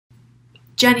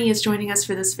Jenny is joining us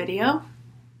for this video,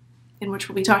 in which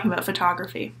we'll be talking about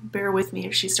photography. Bear with me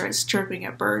if she starts chirping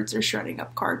at birds or shredding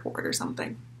up cardboard or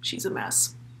something. She's a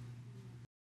mess.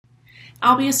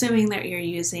 I'll be assuming that you're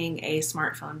using a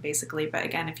smartphone basically, but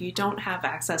again, if you don't have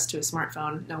access to a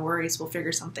smartphone, no worries, we'll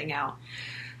figure something out.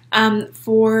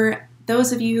 For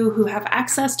those of you who have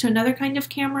access to another kind of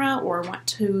camera or want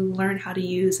to learn how to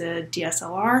use a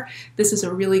DSLR, this is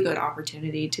a really good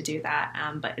opportunity to do that,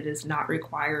 but it is not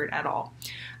required at all.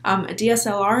 A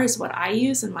DSLR is what I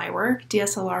use in my work.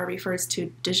 DSLR refers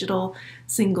to digital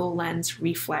single lens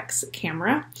reflex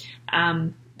camera.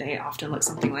 They often look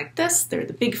something like this. They're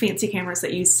the big fancy cameras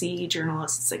that you see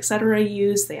journalists, etc.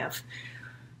 use. They have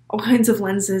all kinds of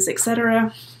lenses,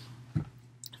 etc.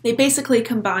 They basically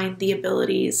combine the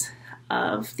abilities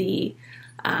of the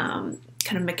kind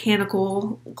of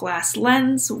mechanical glass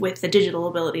lens with the digital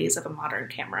abilities of a modern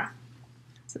camera.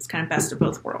 So it's kind of best of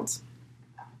both worlds.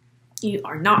 You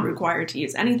are not required to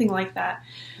use anything like that,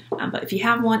 but if you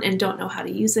have one and don't know how to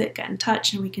use it, get in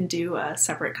touch and we can do a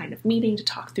separate kind of meeting to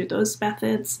talk through those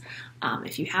methods.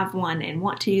 If you have one and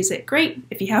want to use it, great.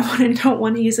 If you have one and don't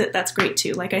want to use it, that's great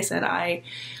too. Like I said, I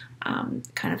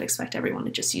kind of expect everyone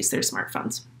to just use their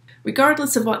smartphones.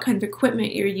 Regardless of what kind of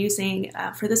equipment you're using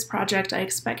for this project, I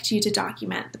expect you to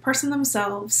document the person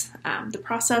themselves, the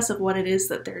process of what it is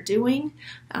that they're doing,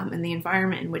 and the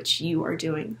environment in which you are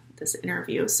doing this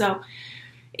interview. So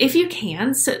if you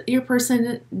can, sit your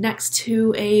person next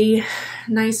to a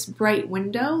nice bright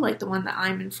window like the one that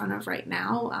I'm in front of right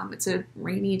now. It's a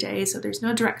rainy day, so there's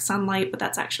no direct sunlight, but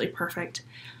that's actually perfect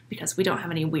because we don't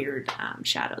have any weird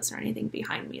shadows or anything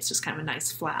behind me. It's just kind of a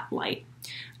nice flat light.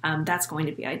 That's going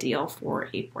to be ideal for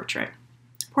a portrait.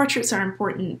 Portraits are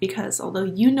important because although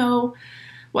you know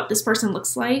what this person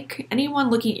looks like, anyone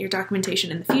looking at your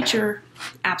documentation in the future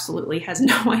absolutely has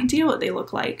no idea what they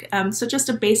look like. So just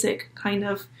a basic kind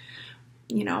of,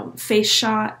 face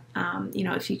shot,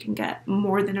 if you can get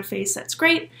more than a face, that's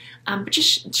great, but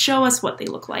just show us what they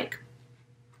look like.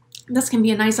 This can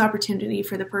be a nice opportunity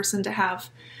for the person to have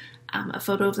a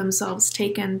photo of themselves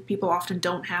taken. People often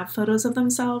don't have photos of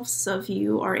themselves, so if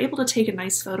you are able to take a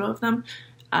nice photo of them,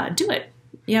 do it.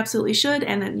 You absolutely should,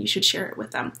 and then you should share it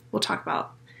with them. We'll talk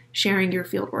about sharing your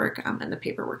fieldwork in the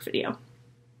paperwork video.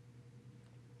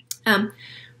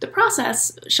 The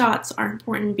process shots are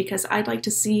important because I'd like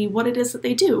to see what it is that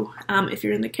they do. If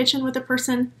you're in the kitchen with a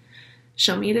person,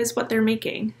 show me it is what they're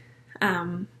making.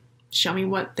 Show me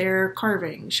what they're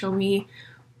carving. Show me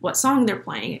what song they're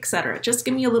playing, etc. Just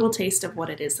give me a little taste of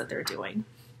what it is that they're doing.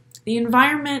 The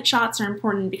environment shots are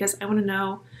important because I want to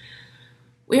know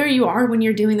where you are when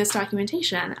you're doing this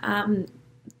documentation.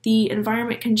 The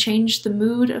environment can change the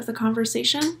mood of the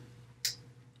conversation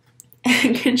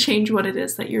and can change what it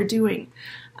is that you're doing.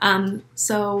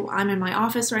 So I'm in my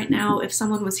office right now. If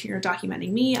someone was here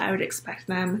documenting me, I would expect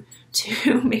them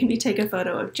to maybe take a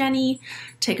photo of Jenny,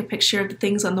 take a picture of the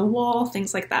things on the wall,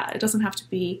 things like that. It doesn't have to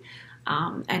be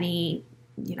any,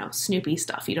 Snoopy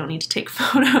stuff. You don't need to take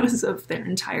photos of their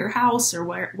entire house or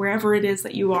wherever it is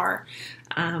that you are.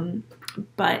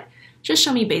 But just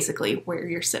show me basically where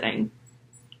you're sitting.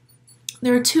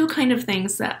 There are two kind of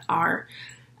things that are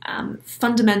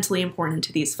fundamentally important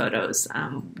to these photos,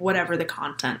 whatever the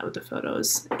content of the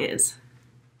photos is.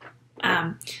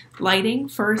 Lighting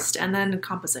first, and then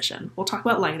composition. We'll talk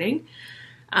about lighting.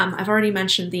 I've already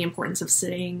mentioned the importance of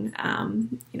sitting,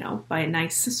 by a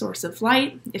nice source of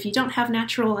light. If you don't have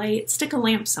natural light, stick a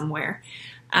lamp somewhere.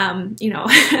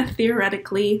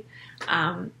 Theoretically,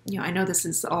 I know this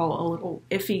is all a little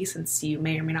iffy since you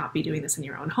may or may not be doing this in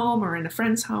your own home or in a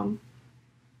friend's home,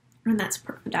 and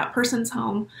that person's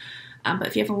home. But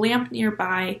if you have a lamp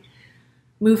nearby,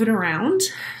 move it around.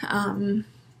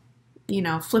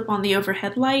 Flip on the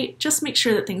overhead light. Just make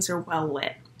sure that things are well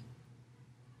lit.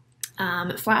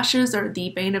 Flashes are the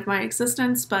bane of my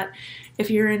existence, but if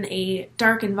you're in a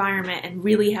dark environment and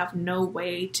really have no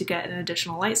way to get an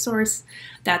additional light source,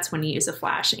 that's when you use a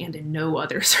flash, and in no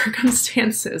other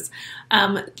circumstances.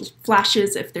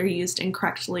 Flashes, if they're used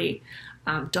incorrectly,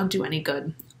 don't do any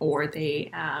good, or they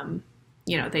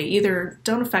either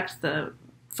don't affect the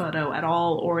photo at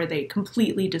all, or they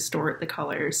completely distort the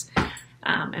colors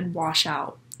and wash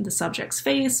out the subject's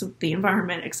face, the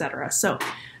environment, etc. So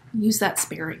use that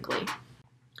sparingly.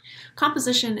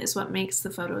 Composition is what makes the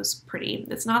photos pretty.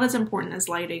 It's not as important as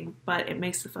lighting, but it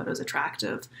makes the photos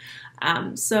attractive.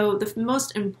 So the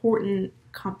most important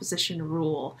composition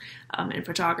rule in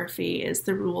photography is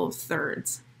the rule of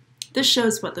thirds. This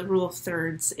shows what the rule of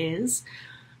thirds is.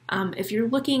 If you're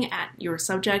looking at your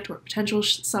subject or potential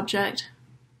subject,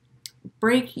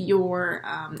 break your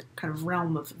kind of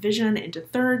realm of vision into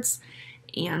thirds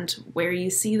And where you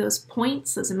see those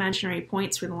points, those imaginary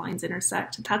points where the lines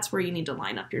intersect, that's where you need to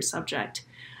line up your subject.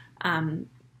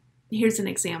 Here's an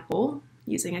example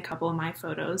using a couple of my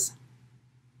photos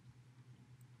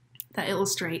that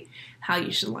illustrate how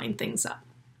you should line things up.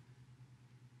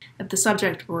 If the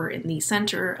subject were in the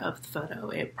center of the photo,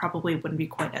 it probably wouldn't be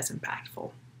quite as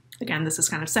impactful. Again, this is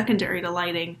kind of secondary to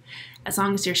lighting. As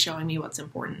long as you're showing me what's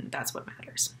important, that's what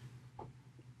matters.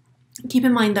 Keep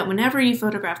in mind that whenever you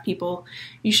photograph people,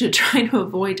 you should try to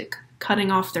avoid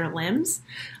cutting off their limbs.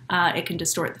 It can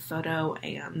distort the photo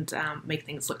and make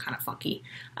things look kind of funky.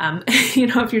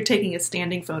 If you're taking a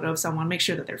standing photo of someone, make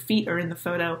sure that their feet are in the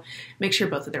photo. Make sure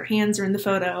both of their hands are in the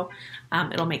photo.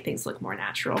 It'll make things look more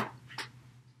natural.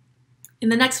 In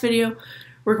the next video,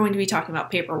 we're going to be talking about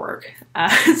paperwork.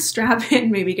 Strap in,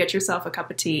 maybe get yourself a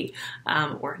cup of tea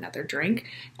or another drink,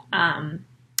 and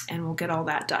we'll get all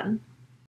that done.